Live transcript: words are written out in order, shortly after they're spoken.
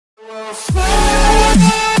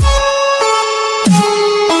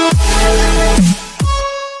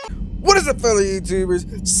fellow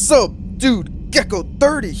YouTubers, sup, dude,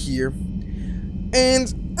 Gecko30 here,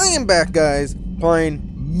 and I am back, guys,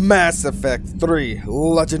 playing Mass Effect 3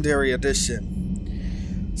 Legendary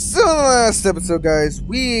Edition. So in the last episode, guys,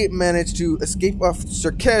 we managed to escape off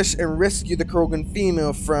Sirkesh and rescue the Krogan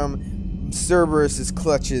female from Cerberus's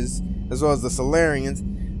clutches, as well as the Solarians.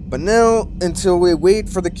 But now, until we wait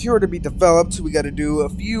for the cure to be developed, we gotta do a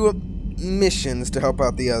few missions to help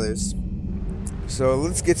out the others. So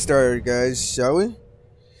let's get started, guys, shall we?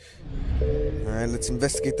 Alright, let's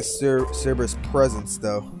investigate the Cerberus presence,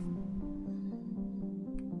 though.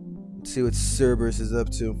 Let's see what Cerberus is up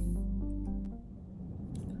to.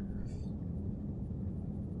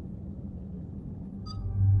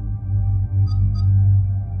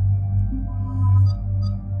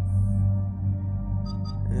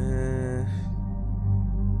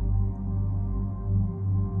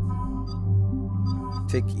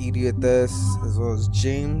 Take Edie at this, as well as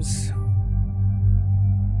James.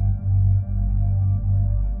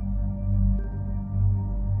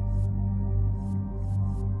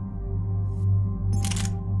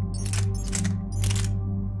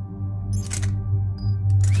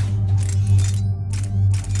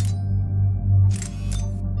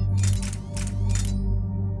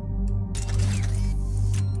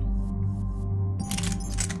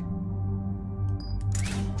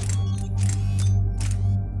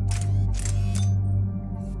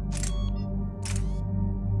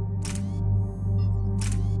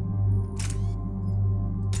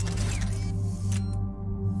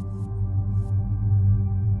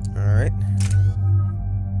 Alright.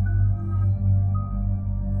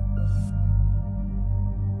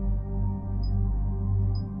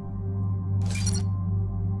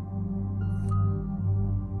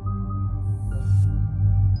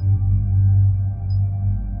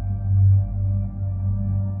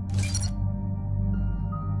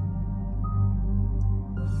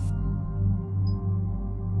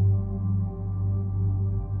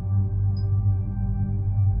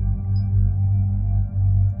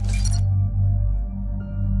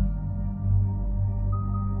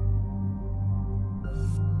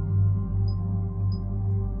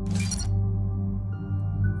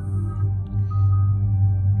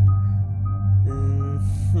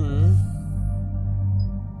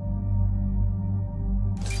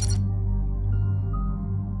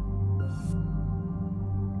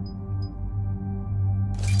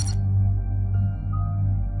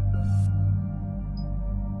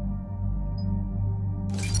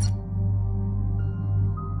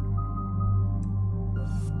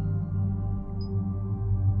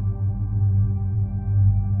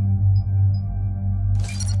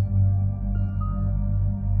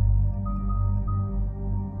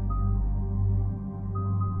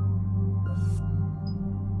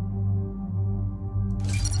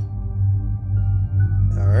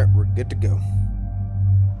 Good to go.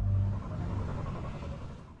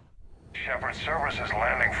 Shepard, Cerberus's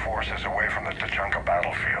landing force is away from the Tuchanka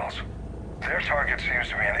battlefields. Their target seems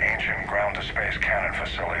to be an ancient ground-to-space cannon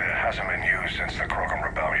facility that hasn't been used since the Krogan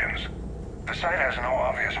rebellions. The site has no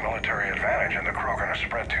obvious military advantage, and the Krogan are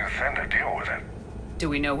spread too thin to deal with it. Do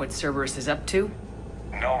we know what Cerberus is up to?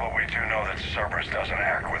 No, but we do know that Cerberus doesn't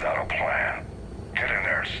act without a plan. Get in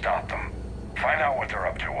there and stop them. Find out what they're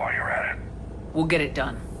up to while you're at it. We'll get it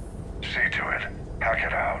done. See to it. Hack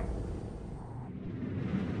it out.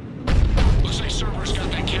 Looks like Cerberus got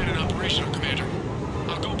that cannon operational, Commander.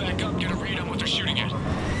 I'll go back up, get a read on what they're shooting at.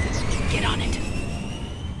 Get on it.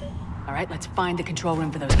 All right, let's find the control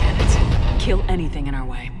room for those cannons. Kill anything in our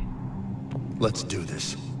way. Let's do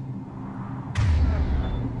this.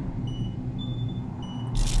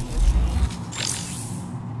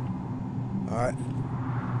 All right,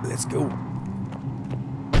 let's go.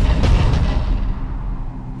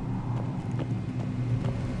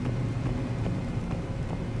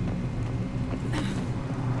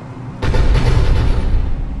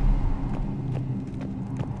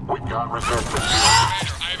 Commander,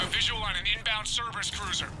 I have a visual on an inbound Cerberus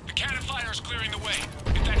cruiser. The cannon fire is clearing the way.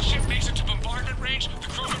 If that ship makes it to bombardment range, the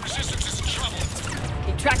Krogan resistance is in trouble.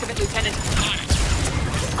 Keep track of it, Lieutenant. On it.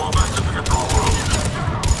 Fall back to the control room.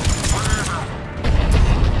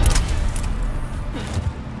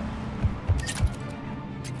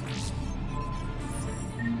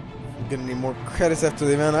 I'm gonna need more credits after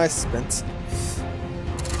the amount I spent.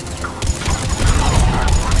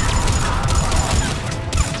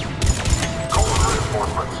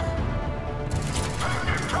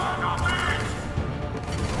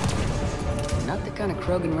 Not the kind of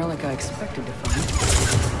Krogan relic I expected to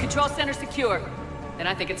find. Control center secure. Then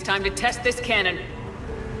I think it's time to test this cannon.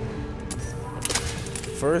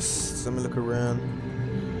 First, let me look around.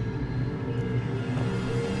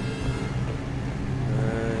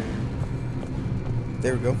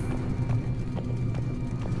 There we go.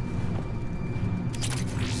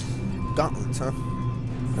 Gauntlets, huh?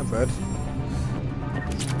 Not bad.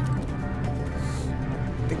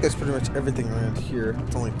 I think that's pretty much everything around here.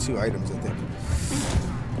 It's only 2 items, I think.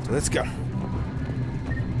 So let's go.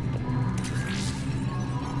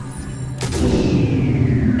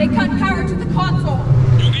 They cut power to the console.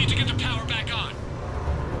 You'll need to get the power back on.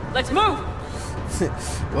 Let's move.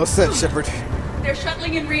 Well said, Shepard. They're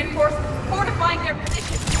shuttling in reinforcements, fortifying their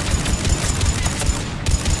position.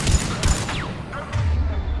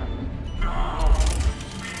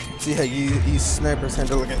 See how these snipers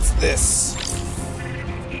handle against this.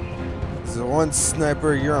 There's one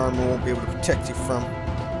sniper your armor won't be able to protect you from.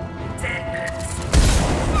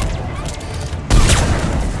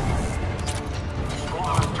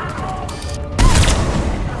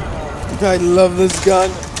 I love this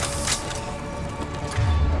gun.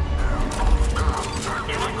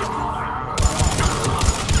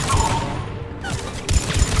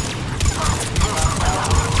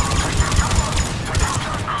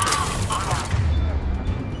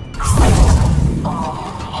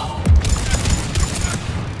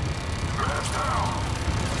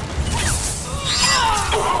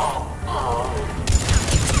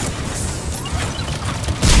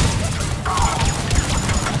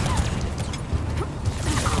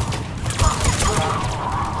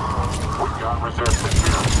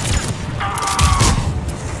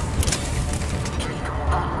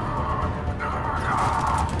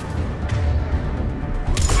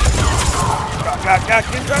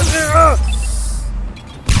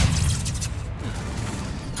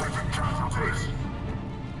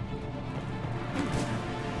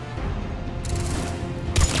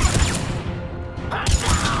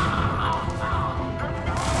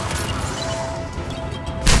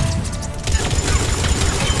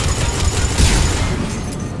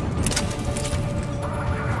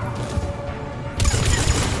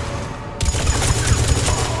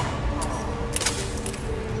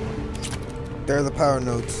 There are the power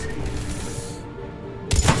nodes.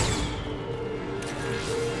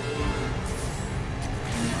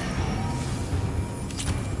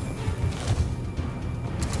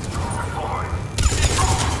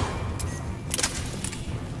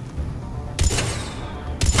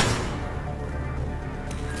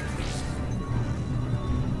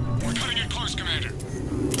 We're cutting it close, Commander.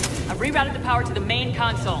 I've rerouted the power to the main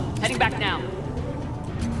console. Heading back now.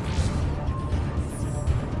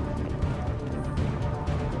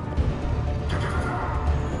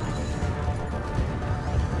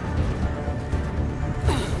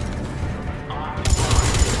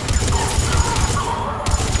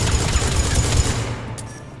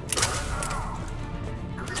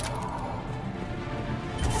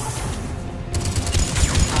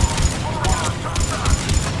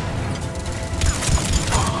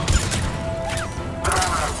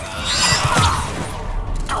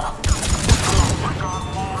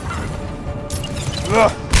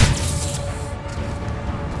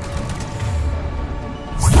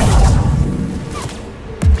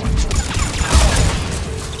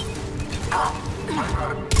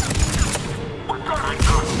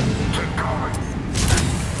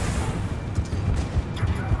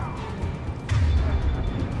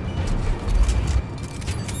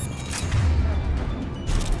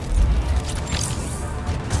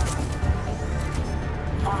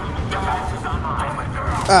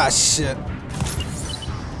 Ah, shit.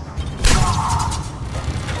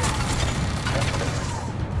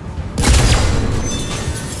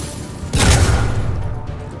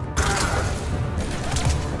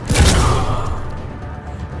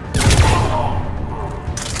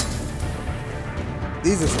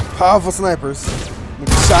 These are some powerful snipers.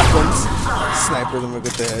 Shotguns. Snipers, I'm gonna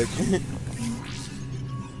get the heck.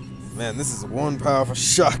 Man, this is one powerful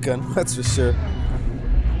shotgun, that's for sure.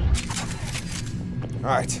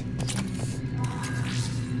 Alright.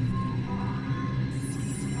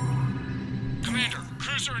 Commander,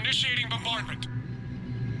 cruiser initiating bombardment.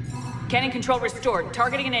 Cannon control restored.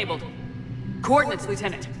 Targeting enabled. Coordinates,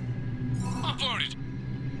 Lieutenant. Uploaded.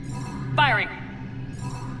 Firing.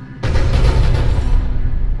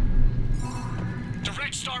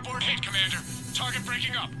 Direct starboard hit, Commander. Target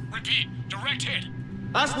breaking up. Repeat, direct hit.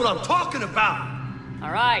 That's what I'm talking about!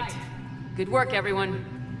 All right. Good work, everyone.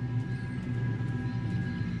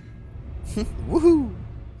 Woohoo!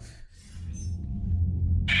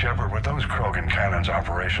 Shepard, with those Krogan cannons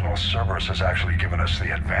operational, Cerberus has actually given us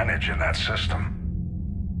the advantage in that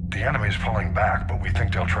system. The enemy's pulling back, but we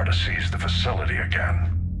think they'll try to seize the facility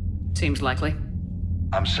again. Seems likely.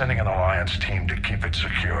 I'm sending an Alliance team to keep it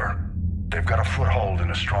secure. They've got a foothold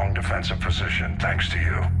in a strong defensive position, thanks to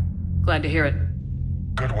you. Glad to hear it.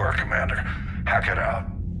 Good work, Commander. Hack it out.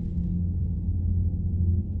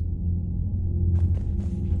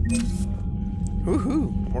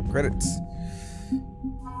 Woohoo! More credits.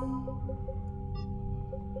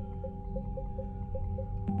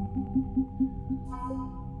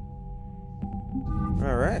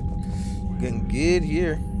 Alright. Getting good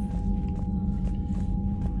here.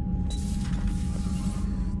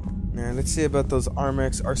 Now let's see about those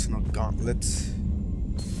Armax Arsenal gauntlets.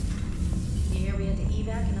 The area to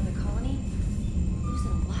evac another colony?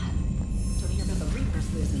 Losing a lot. Don't hear about the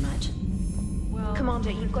Reapers losing much. Well, Commander,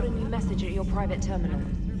 you've got a new message at your private terminal.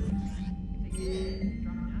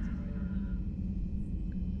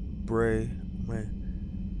 Bray. Man.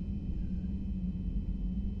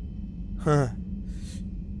 Huh.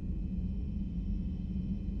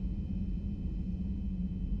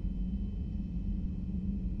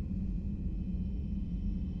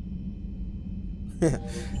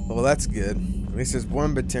 Well, that's good. At least there's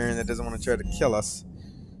one Batarian that doesn't want to try to kill us.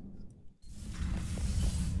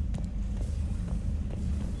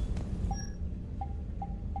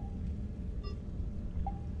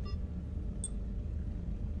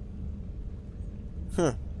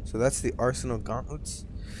 Huh. So that's the Arsenal gauntlets.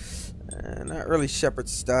 Not really Shepard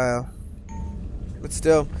style. But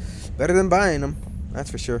still, better than buying them.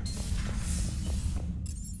 That's for sure.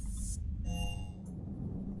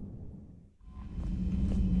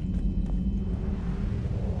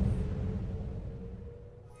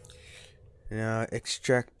 Now,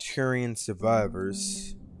 Extracturian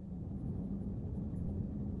survivors.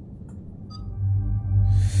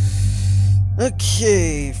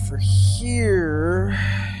 Okay, for here.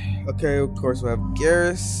 Okay, of course we'll have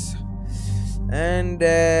Garrus. And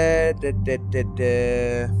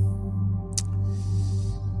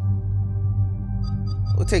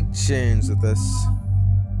we'll take chains with us.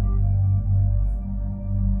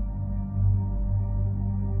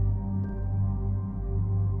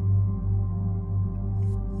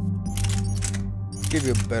 Give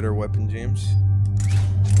you a better weapon, James.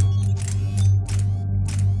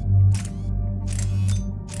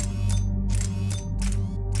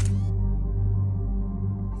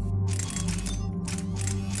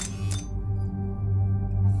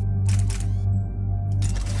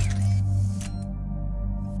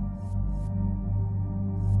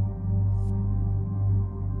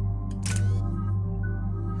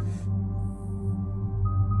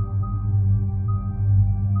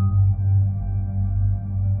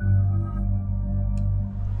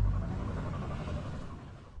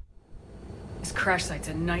 Crash site's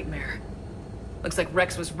a nightmare. Looks like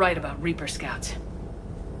Rex was right about Reaper scouts.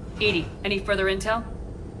 Edie, any further intel?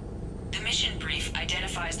 The mission brief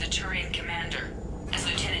identifies the Turian commander as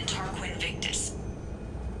Lieutenant Tarquin Victus.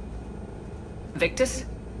 Victus?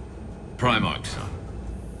 Primarch, son.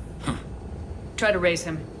 Huh. Try to raise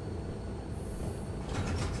him.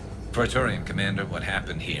 For a Turian commander, what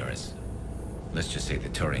happened here is... let's just say the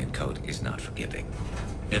Turian code is not forgiving.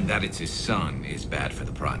 And that it's his son is bad for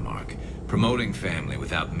the Primarch. Promoting family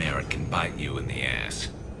without merit can bite you in the ass.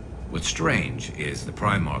 What's strange is the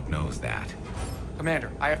Primarch knows that. Commander,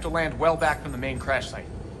 I have to land well back from the main crash site.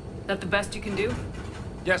 That the best you can do?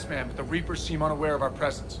 Yes, ma'am, but the Reapers seem unaware of our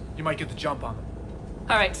presence. You might get the jump on them.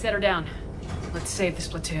 All right, set her down. Let's save this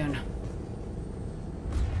platoon.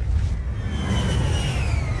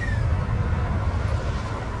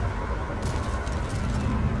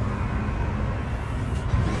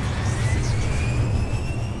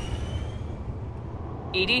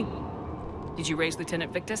 Edie? Did you raise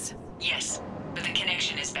Lieutenant Victus? Yes, but the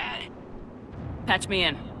connection is bad. Patch me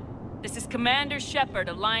in. This is Commander Shepard,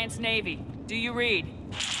 Alliance Navy. Do you read?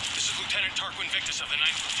 This is Lieutenant Tarquin Victus of the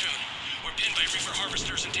 9th Platoon. We're pinned by Reaper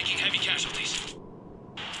harvesters and taking heavy casualties.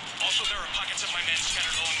 Also, there are pockets of my men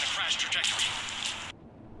scattered along the crash trajectory.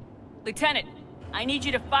 Lieutenant, I need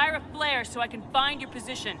you to fire a flare so I can find your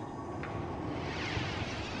position.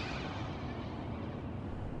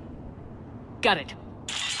 Got it.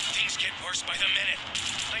 Things get worse by the minute.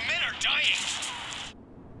 My men are dying!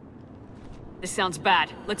 This sounds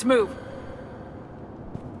bad. Let's move.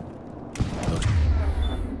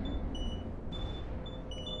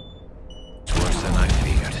 It's worse than I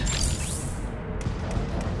feared.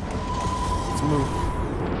 Let's move.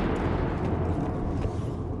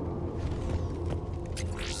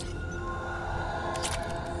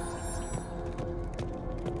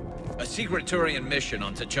 A secret Turian mission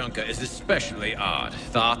on Tachanka is especially odd.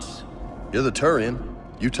 Thoughts? You're the Turian.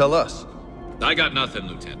 You tell us. I got nothing,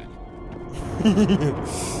 Lieutenant.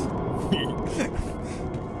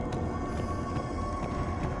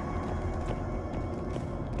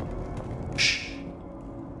 Shh.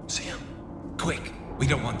 See him. Quick. We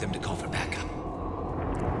don't want them to call for backup.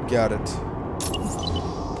 Got it.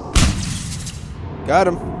 Got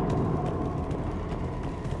him.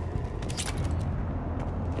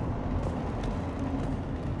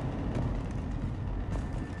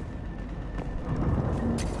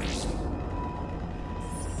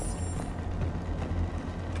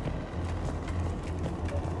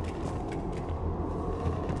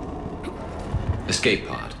 Escape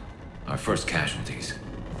pod. Our first casualties.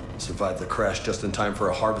 Survived the crash just in time for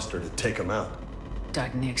a harvester to take them out.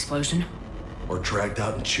 Died in the explosion? Or dragged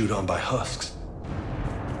out and chewed on by husks.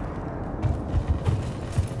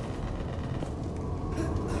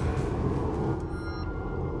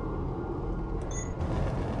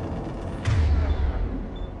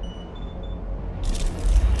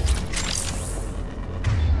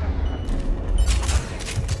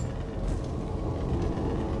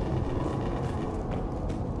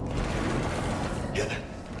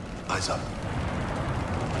 Eyes up.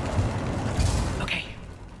 Okay.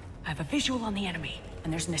 I have a visual on the enemy,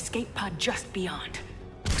 and there's an escape pod just beyond.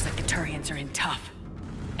 Looks like the Turians are in tough.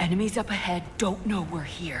 Enemies up ahead don't know we're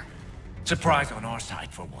here. Surprise on our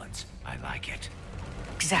side for once. I like it.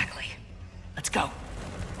 Exactly. Let's go.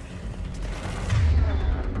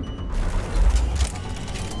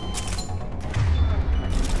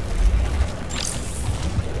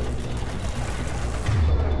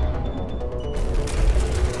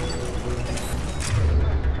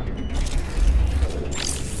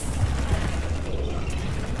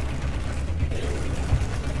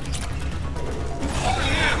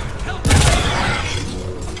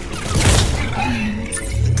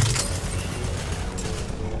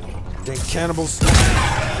 Dang cannibals.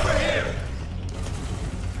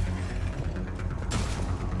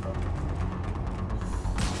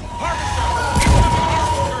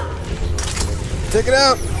 Take it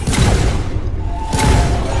out.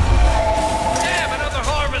 Damn, another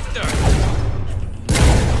harvester!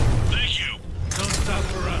 Thank you. Don't stop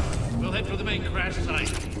for us. We'll head for the main crash site.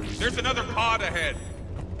 There's another pod ahead.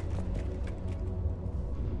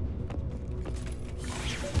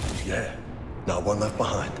 Yeah, not one left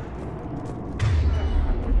behind.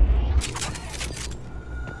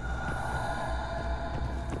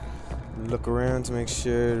 Look around to make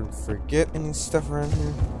sure to forget any stuff around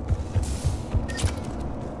here.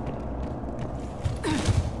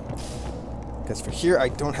 Because for here, I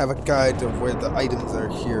don't have a guide of where the items are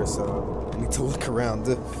here, so I need to look around.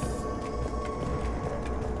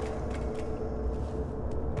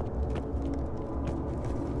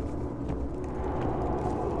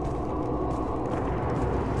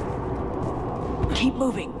 Keep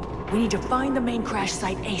moving. We need to find the main crash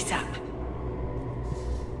site ASAP.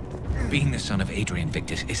 Being the son of Adrian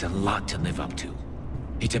Victus is a lot to live up to.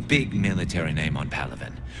 It's a big military name on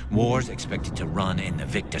Palaven. War's expected to run in the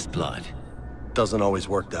Victus blood. Doesn't always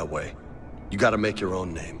work that way. You gotta make your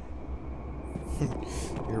own name.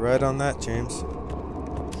 You're right on that, James.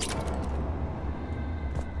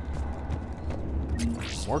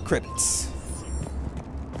 More credits.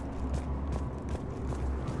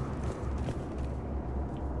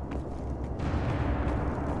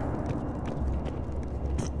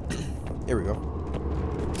 Here we go.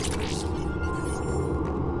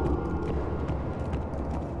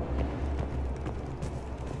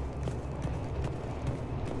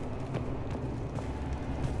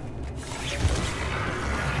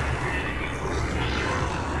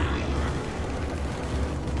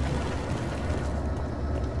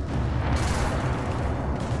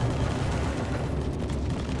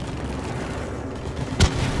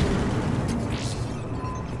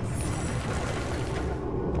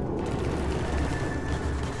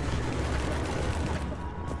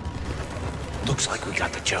 Looks like we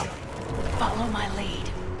got the jump. Follow my lead.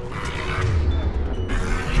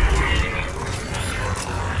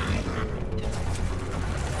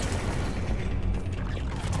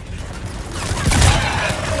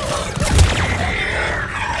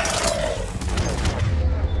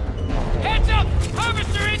 Heads up!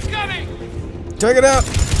 Harvester incoming! Check it out!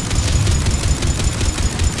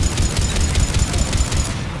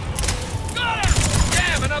 Got her!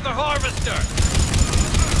 Damn, another harvester!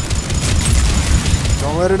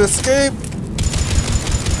 Don't let it escape!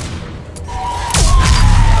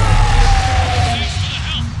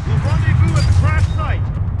 We'll rendezvous at the crash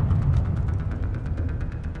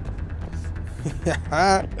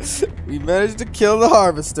site. We managed to kill the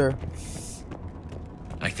harvester.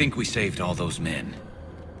 I think we saved all those men.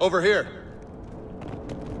 Over here.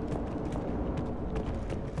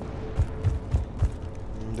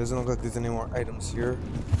 Doesn't look like there's any more items here.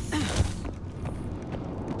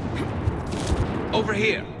 Over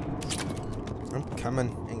here. I'm coming.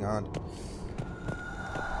 Hang on.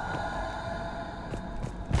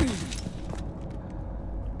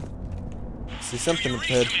 See something up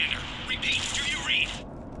ahead. Commander. Repeat, do you read?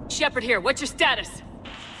 Shepard here, what's your status?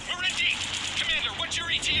 We're in deep. Commander, what's your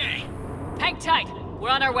ETA? Hang tight, we're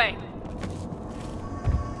on our way.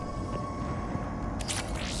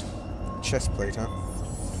 Chest plate, huh?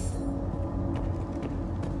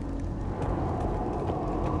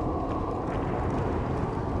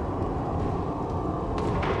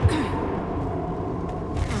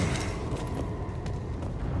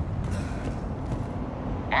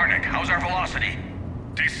 Marnik, how's our velocity?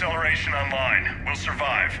 Deceleration online. We'll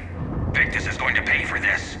survive. Victus is going to pay for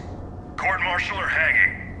this. Court-martial or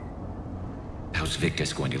hanging? How's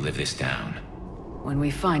Victus going to live this down? When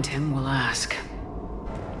we find him, we'll ask.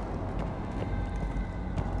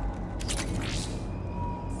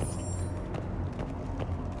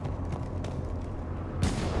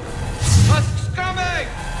 Husk's coming!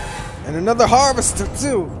 And another harvester,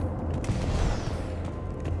 too!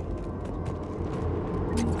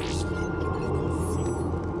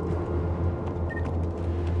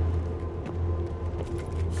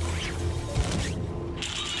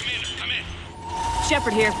 Commander, come in.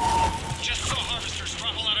 Shepard here. Just saw harvesters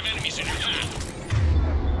drop a lot of enemies in your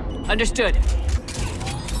path. Understood.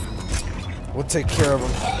 We'll take care of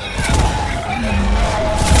them.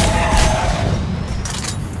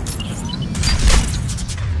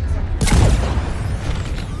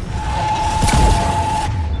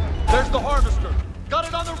 There's the harvester. Got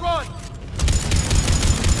it on the run.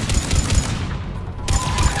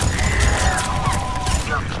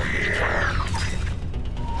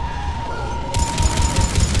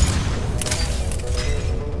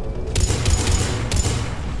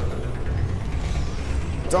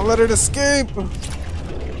 Don't let it escape!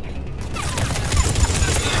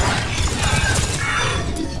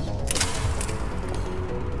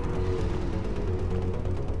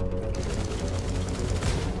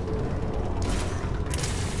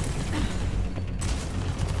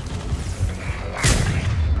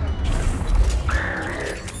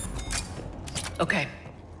 Okay,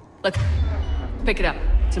 let's pick it up.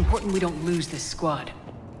 It's important we don't lose this squad.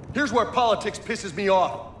 Here's where politics pisses me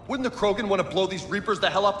off. Wouldn't the Krogan want to blow these Reapers the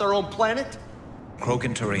hell off their own planet?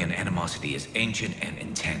 Krogan-Turian animosity is ancient and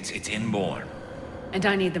intense. It's inborn. And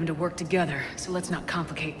I need them to work together, so let's not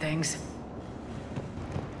complicate things.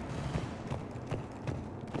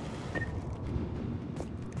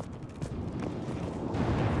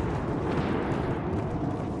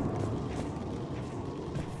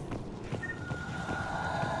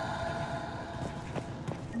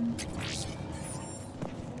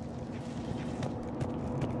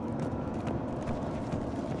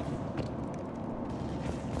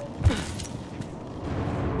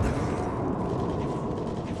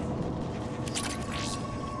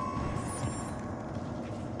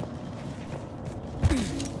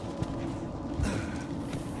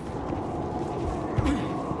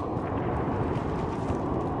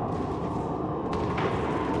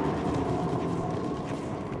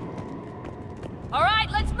 All right,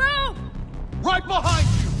 let's move! Right behind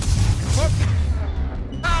you!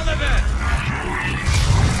 Out of it!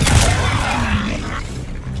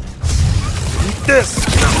 Eat this!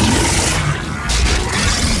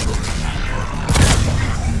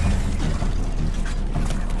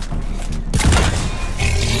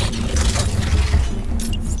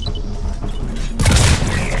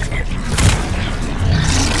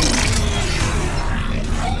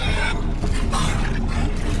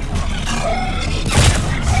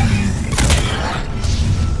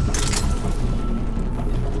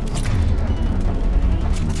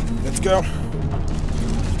 Let's go.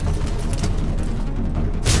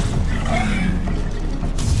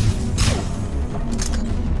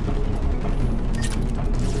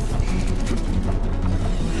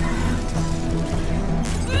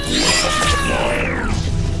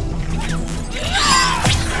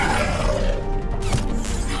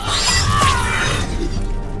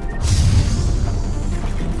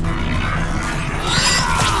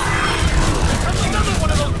 Another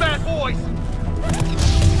one of those bad boys!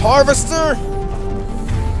 Harvester!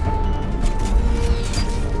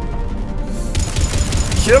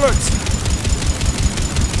 Kill it!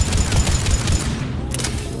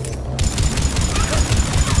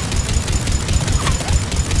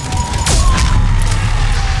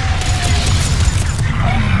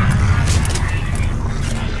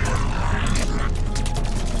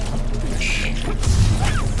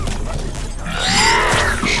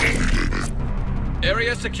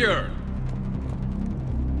 Area secure.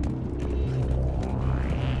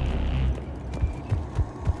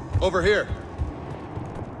 Over here.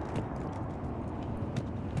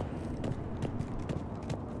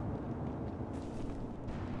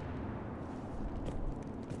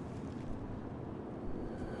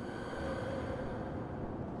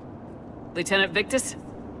 Lieutenant Victus?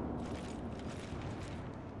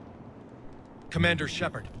 Commander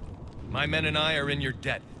Shepard, my men and I are in your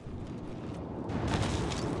debt.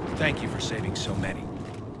 Thank you for saving so many.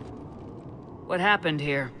 What happened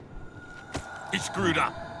here? He screwed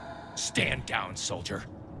up. Stand down, soldier.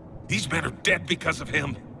 These men are dead because of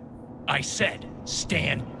him. I said,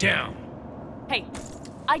 stand down. Hey,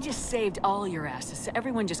 I just saved all your asses, so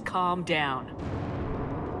everyone just calm down.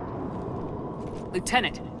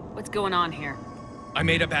 Lieutenant, what's going on here? I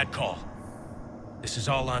made a bad call. This is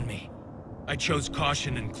all on me. I chose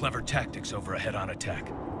caution and clever tactics over a head-on attack.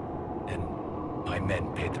 And my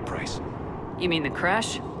men paid the price. You mean the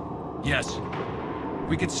crash? Yes.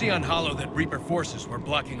 We could see on Hollow that Reaper forces were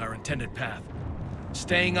blocking our intended path.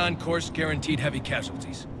 Staying on course guaranteed heavy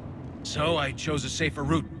casualties. So I chose a safer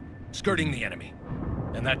route, skirting the enemy.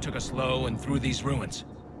 And that took us low and through these ruins.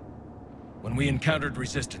 When we encountered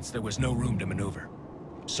resistance, there was no room to maneuver.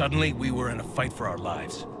 Suddenly, we were in a fight for our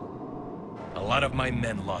lives. A lot of my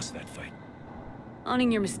men lost that fight.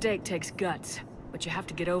 Owning your mistake takes guts, but you have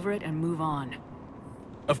to get over it and move on.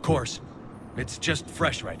 Of course. It's just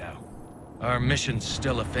fresh right now. Our mission's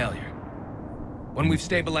still a failure. When we've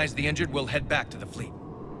stabilized the injured, we'll head back to the fleet.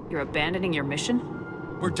 You're abandoning your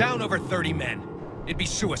mission? We're down over 30 men. It'd be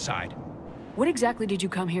suicide. What exactly did you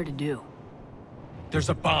come here to do? There's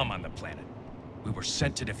a bomb on the planet. We were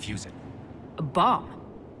sent to defuse it. A bomb?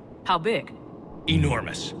 How big?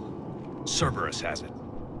 Enormous. Cerberus has it.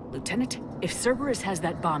 Lieutenant, if Cerberus has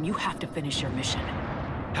that bomb, you have to finish your mission.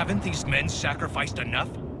 Haven't these men sacrificed enough?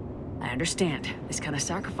 I understand. This kind of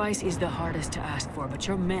sacrifice is the hardest to ask for, but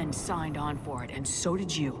your men signed on for it, and so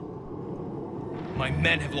did you. My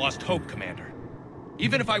men have lost hope, Commander.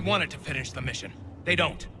 Even if I wanted to finish the mission, they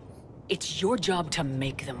don't. It's your job to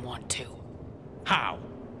make them want to. How?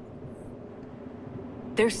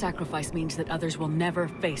 Their sacrifice means that others will never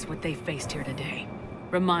face what they faced here today.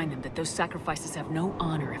 Remind them that those sacrifices have no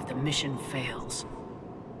honor if the mission fails.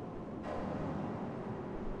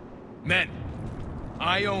 Men,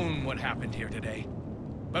 I own what happened here today.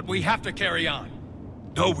 But we have to carry on.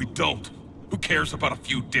 No, we don't. Who cares about a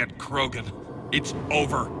few dead Krogan? It's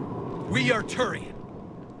over. We are Turian,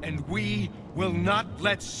 and we will not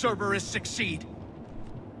let Cerberus succeed.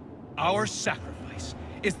 Our sacrifice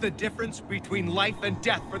is the difference between life and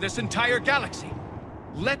death for this entire galaxy.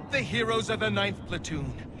 Let the heroes of the 9th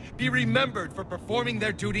Platoon be remembered for performing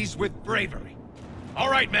their duties with bravery. All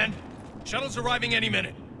right, men. Shuttle's arriving any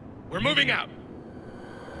minute. We're moving out.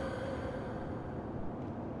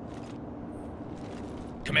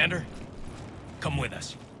 Commander, come with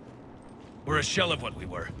us. We're a shell of what we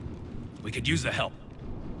were. We could use the help.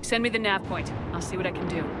 Send me the nav point. I'll see what I can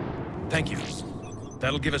do. Thank you.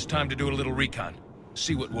 That'll give us time to do a little recon.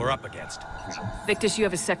 See what we're up against. Victus, you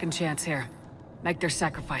have a second chance here. Make their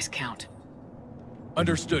sacrifice count.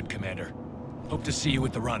 Understood, Commander. Hope to see you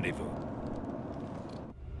at the rendezvous.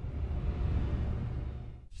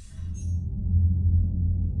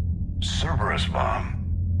 Cerberus bomb.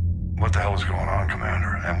 What the hell is going on,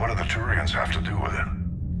 Commander? And what do the Turians have to do with it?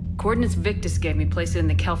 Coordinates Victus gave me place it in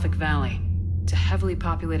the Kelphic Valley. It's a heavily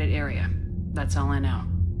populated area. That's all I know.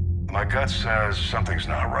 My gut says something's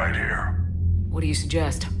not right here. What do you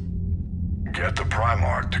suggest? Get the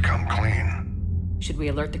Primarch to come clean. Should we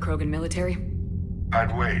alert the Krogan military?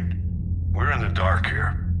 I'd wait. We're in the dark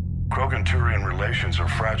here. Krogan-Turian relations are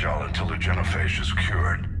fragile until the genophage is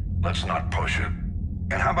cured. Let's not push it.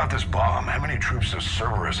 And how about this bomb? How many troops does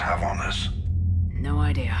Cerberus have on this? No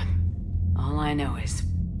idea. All I know is,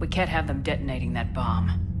 we can't have them detonating that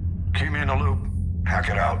bomb. Keep me in the loop. Hack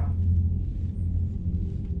it out.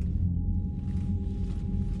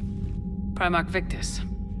 Primarch Victus.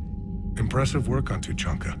 Impressive work on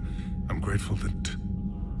Tuchanka. I'm grateful that...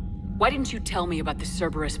 Why didn't you tell me about the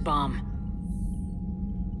Cerberus bomb?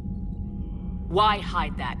 Why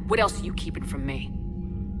hide that? What else are you keeping from me?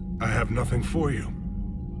 I have nothing for you.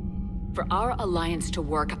 For our alliance to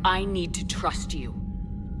work, I need to trust you.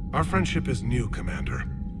 Our friendship is new, Commander.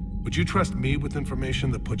 Would you trust me with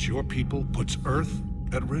information that puts your people, puts Earth,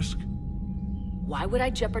 at risk? Why would I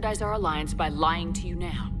jeopardize our alliance by lying to you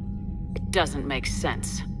now? It doesn't make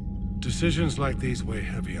sense. Decisions like these weigh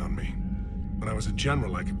heavy on me. When I was a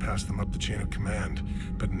general, I could pass them up the chain of command.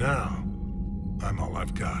 But now, I'm all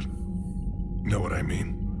I've got. Know what I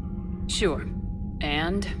mean? Sure.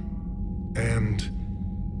 And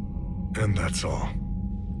that's all.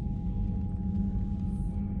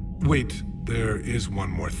 Wait, there is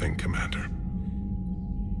one more thing, Commander.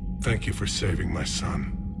 Thank you for saving my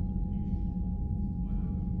son.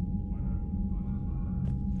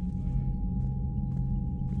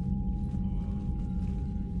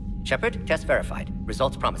 Shepard, test verified.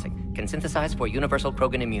 Results promising. Can synthesize for universal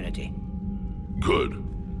Krogan immunity. Good.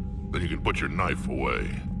 Then you can put your knife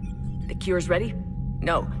away. The cure's ready?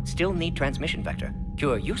 No, still need transmission vector.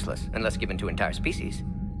 Cure useless unless given to entire species.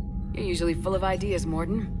 You're usually full of ideas,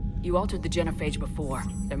 Morden. You altered the genophage before.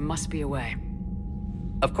 There must be a way.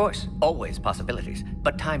 Of course, always possibilities,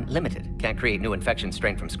 but time limited. Can't create new infection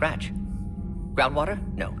strain from scratch. Groundwater?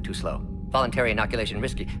 No, too slow. Voluntary inoculation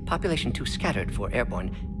risky. Population too scattered for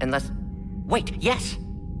airborne, unless... Wait, yes!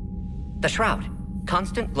 The Shroud.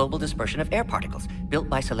 Constant global dispersion of air particles, built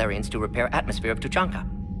by Solarians to repair atmosphere of Tuchanka.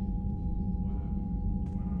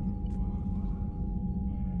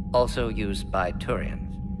 Also used by Turians.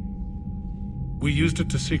 We used it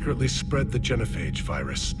to secretly spread the genophage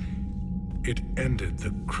virus. It ended the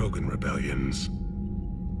Krogan rebellions.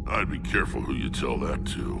 I'd be careful who you tell that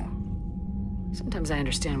to. Sometimes I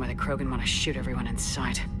understand why the Krogan want to shoot everyone in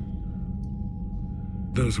sight.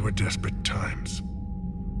 Those were desperate times.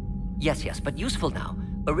 Yes, but useful now.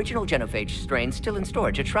 Original genophage strain still in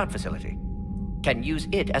storage at Shroud facility. Can use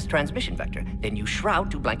it as transmission vector, then use Shroud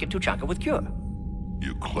to blanket Tuchanka with cure.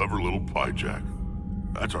 You clever little piejack.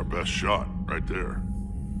 That's our best shot, right there.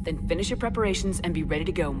 Then finish your preparations and be ready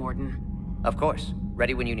to go, Morden. Of course.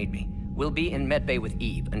 Ready when you need me. We'll be in medbay with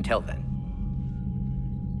Eve until then.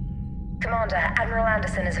 Commander, Admiral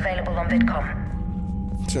Anderson is available on VidCom.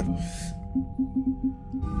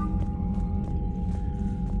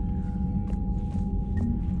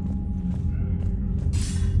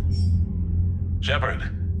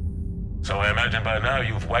 Shepard. So I imagine by now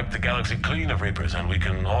you've wiped the galaxy clean of Reapers and we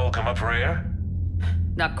can all come up for air?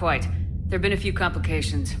 Not quite. There've been a few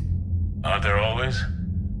complications. Aren't there always?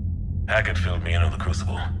 Hackett filled me in on the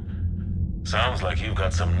Crucible. Sounds like you've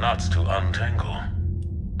got some knots to untangle.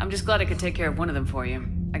 I'm just glad I could take care of one of them for you.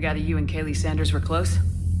 I gather you and Kaylee Sanders were close?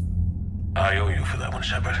 I owe you for that one,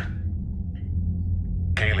 Shepard.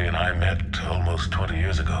 Kaylee and I met almost 20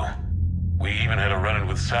 years ago. We even had a run-in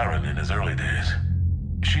with Saren in his early days.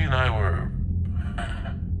 She and I were...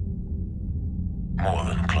 more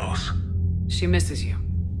than close. She misses you.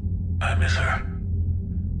 I miss her.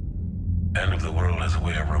 End of the world has a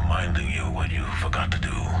way of reminding you what you forgot to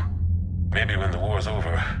do. Maybe when the war's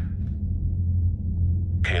over,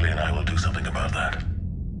 Kaylee and I will do something about that.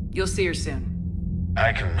 You'll see her soon.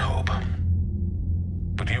 I can hope.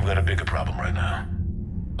 But you've got a bigger problem right now.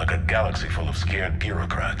 Like a galaxy full of scared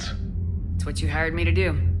bureaucrats. It's what you hired me to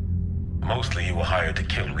do. Mostly you were hired to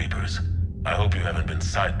kill Reapers. I hope you haven't been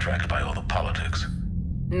sidetracked by all the politics.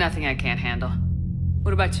 Nothing I can't handle.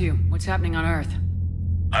 What about you? What's happening on Earth?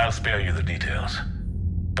 I'll spare you the details.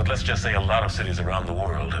 But let's just say a lot of cities around the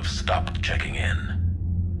world have stopped checking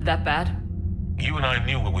in. That bad? You and I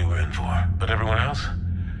knew what we were in for, but everyone else?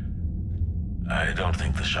 I don't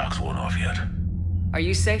think the shock's worn off yet. Are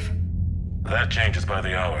you safe? That changes by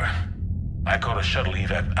the hour. I caught a shuttle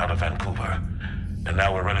evac out of Vancouver, and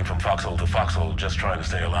now we're running from foxhole to foxhole just trying to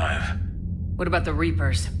stay alive. What about the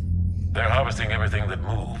Reapers? They're harvesting everything that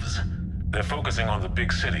moves. They're focusing on the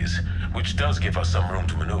big cities, which does give us some room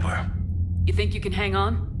to maneuver. You think you can hang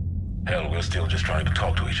on? Hell, we're still just trying to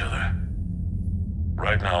talk to each other.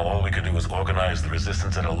 Right now, all we can do is organize the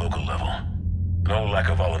resistance at a local level. No lack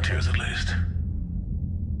of volunteers, at least.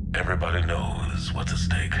 Everybody knows what's at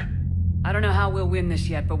stake. I don't know how we'll win this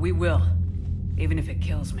yet, but we will. Even if it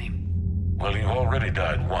kills me. Well, you've already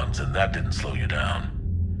died once, and that didn't slow you down.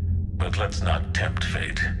 But let's not tempt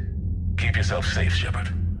fate. Keep yourself safe,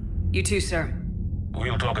 Shepard. You too, sir.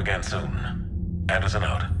 We'll talk again soon. Anderson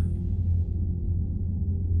out.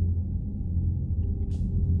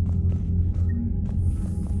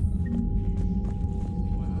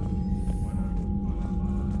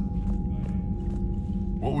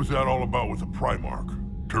 What was that all about with the Primarch?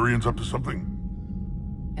 Turian's up to something?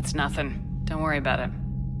 It's nothing. Don't worry about it.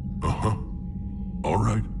 Uh-huh. All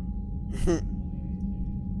right.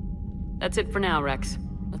 That's it for now, Rex.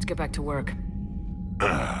 Let's get back to work.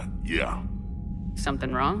 Yeah.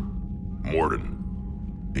 Something wrong?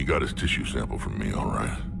 Morden. He got his tissue sample from me, all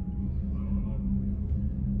right.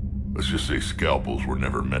 Let's just say scalpels were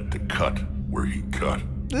never meant to cut where he cut.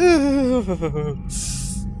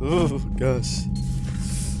 Oh, gosh.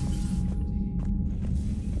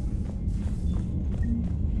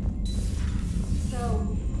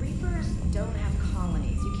 So, Reapers don't have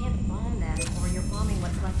colonies. You can't bomb them, or you're bombing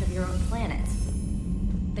what's left of your own planet.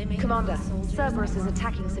 They make Commander, Cerberus is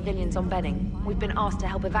attacking civilians on Benning. We've been asked to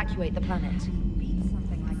help evacuate the planet.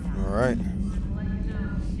 All right.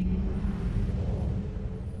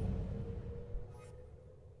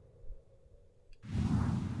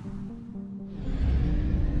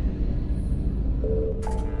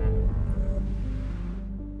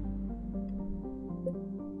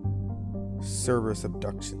 Cerberus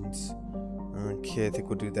abductions. Okay, I think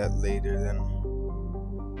we'll do that later then.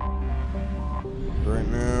 Right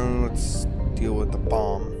now, let's deal with the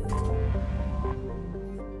bomb.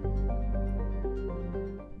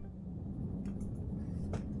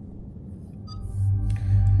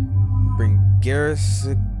 Bring Garrus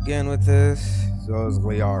again with this, as well as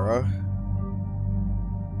Liara.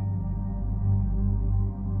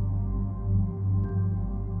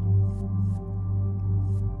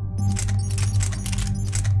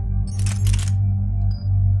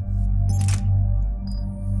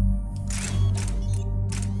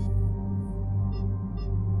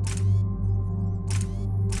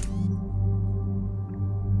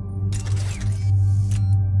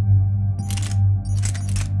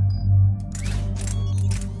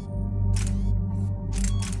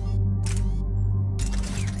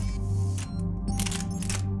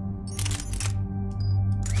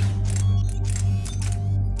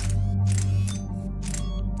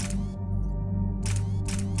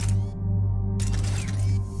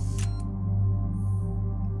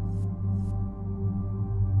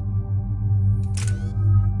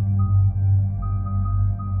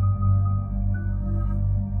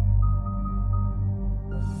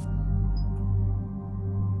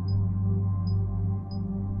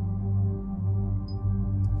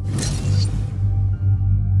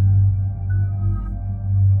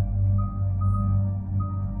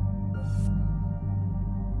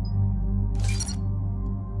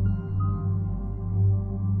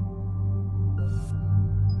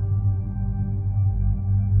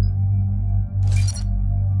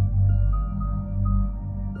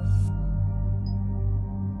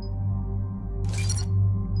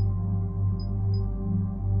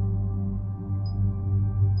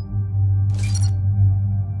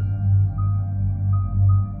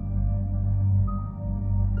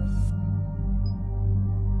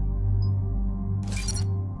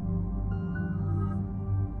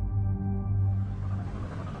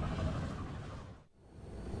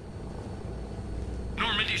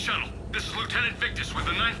 Shuttle. This is Lieutenant Victus with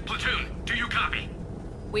the 9th Platoon. Do you copy?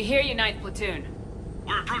 We hear you, 9th Platoon.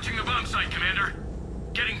 We're approaching the bomb site, Commander.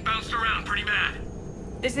 Getting bounced around pretty bad.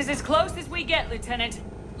 This is as close as we get, Lieutenant.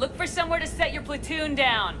 Look for somewhere to set your platoon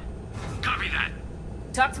down. Copy that.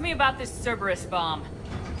 Talk to me about this Cerberus bomb.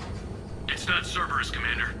 It's not Cerberus,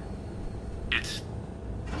 Commander. It's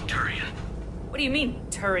Turian. What do you mean,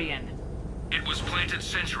 Turian? It was planted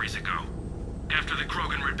centuries ago, after the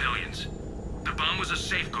Krogan rebellions. The bomb was a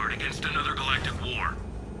safeguard against another galactic war.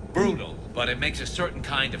 Brutal, but it makes a certain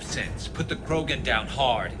kind of sense. Put the Krogan down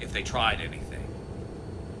hard if they tried anything.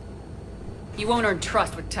 You won't earn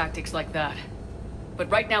trust with tactics like that.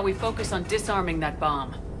 But right now we focus on disarming that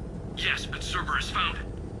bomb. Yes, but Cerberus found it.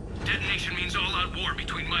 Detonation means all-out war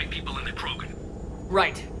between my people and the Krogan.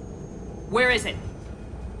 Right. Where is it?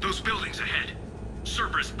 Those buildings ahead.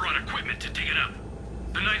 Cerberus brought equipment to dig it up.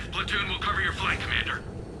 The 9th Platoon will cover your flank, Commander.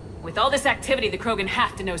 With all this activity, the Krogan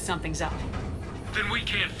have to know something's up. Then we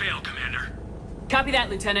can't fail, Commander. Copy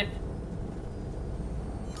that, Lieutenant.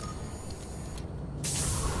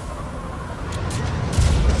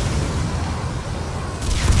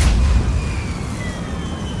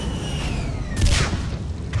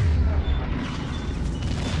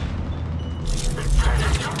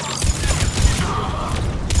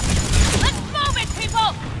 Let's move it,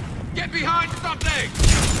 people! Get behind something!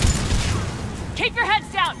 Keep your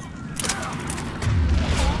heads down!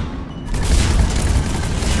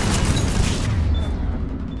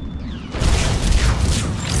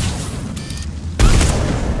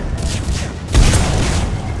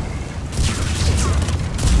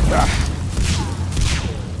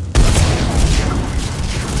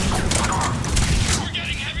 We're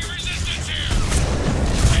getting heavy resistance here!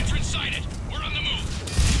 Entrance sighted. We're on the move.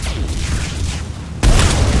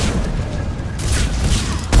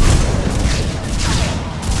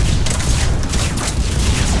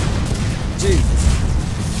 Jesus.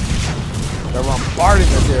 They're bombarding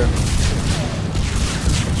us here.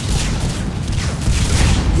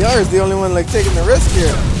 Yar's the only one like taking the risk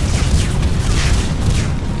here.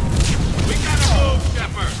 We gotta move,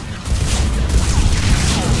 Shepard!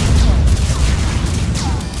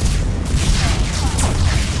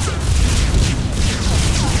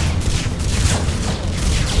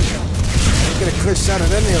 Ain't get a good shot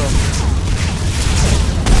at any of them.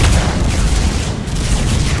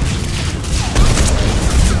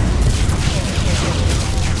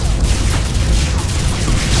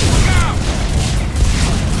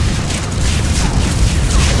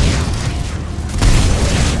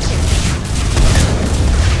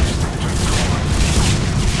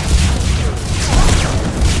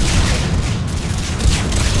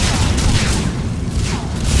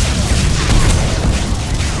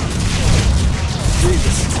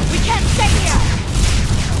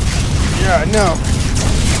 no.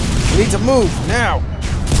 We need to move now.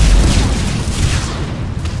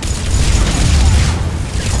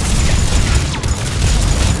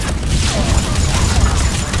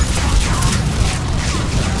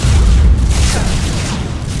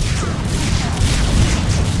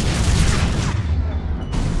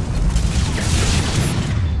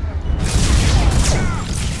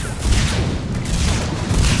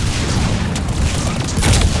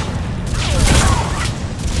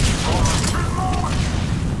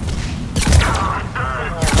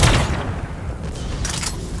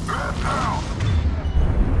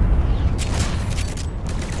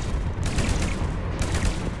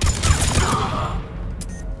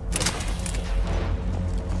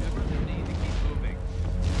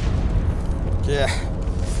 Yeah.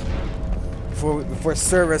 Before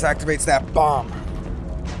Cerberus activates that bomb.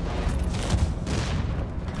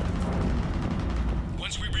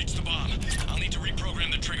 Once we reach the bomb, I'll need to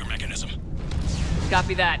reprogram the trigger mechanism.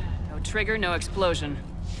 Copy that. No trigger, no explosion.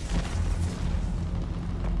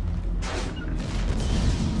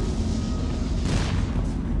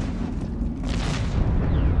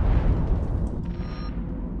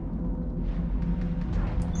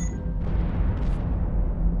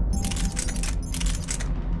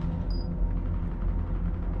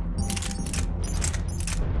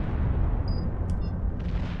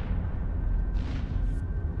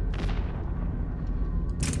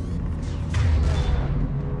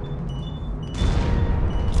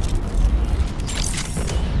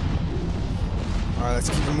 Alright, let's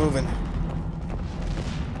keep it moving.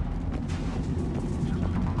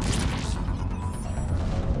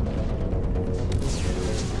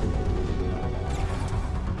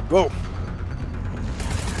 Whoa.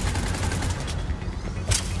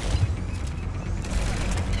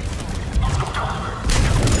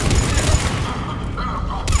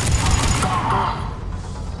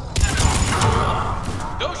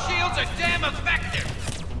 Those shields are damn effective!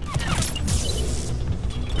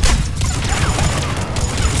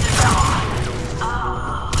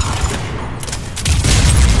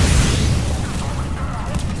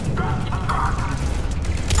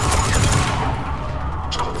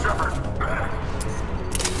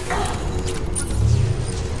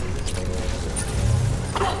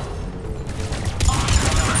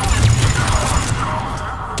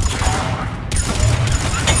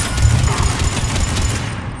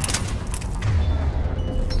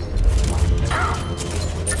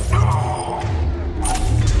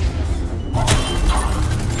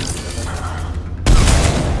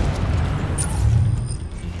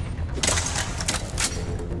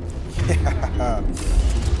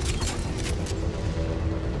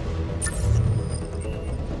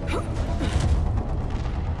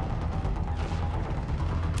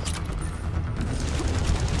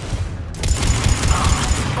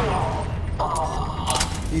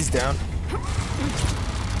 He's down.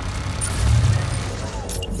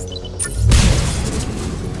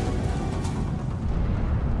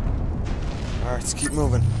 Alright, let's keep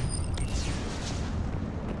moving.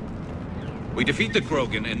 We defeat the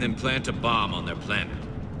Krogan and then plant a bomb on their planet.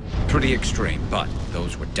 Pretty extreme, but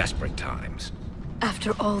those were desperate times.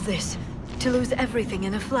 After all this, to lose everything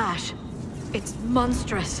in a flash, it's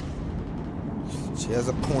monstrous. She has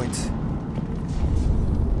a point.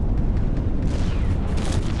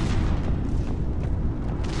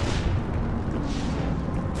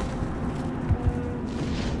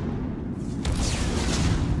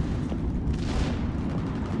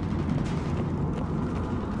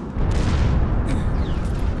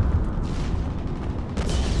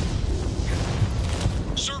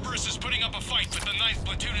 Cerberus is putting up a fight, but the 9th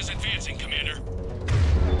platoon is advancing, Commander.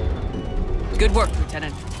 Good work,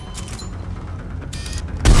 Lieutenant.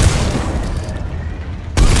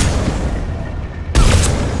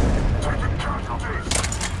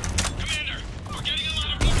 Commander, we're getting a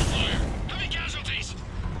lot of mortar fire. Heavy casualties.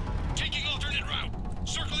 Taking alternate route.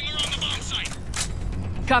 Circling around the bomb site.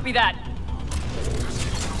 Copy that.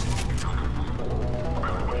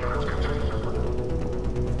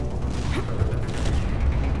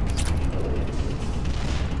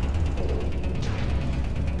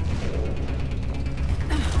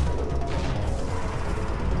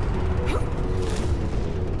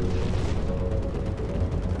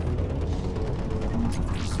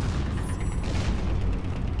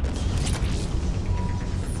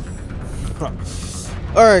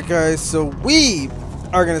 Alright guys, so we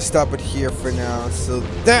are going to stop it here for now. So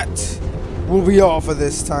that will be all for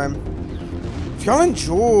this time. If y'all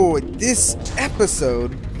enjoyed this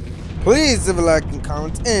episode, please leave a like and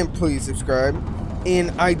comment, and please subscribe.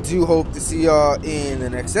 And I do hope to see y'all in the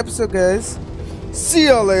next episode, guys. See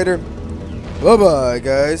y'all later. Bye-bye,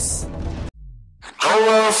 guys. I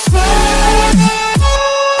will fight.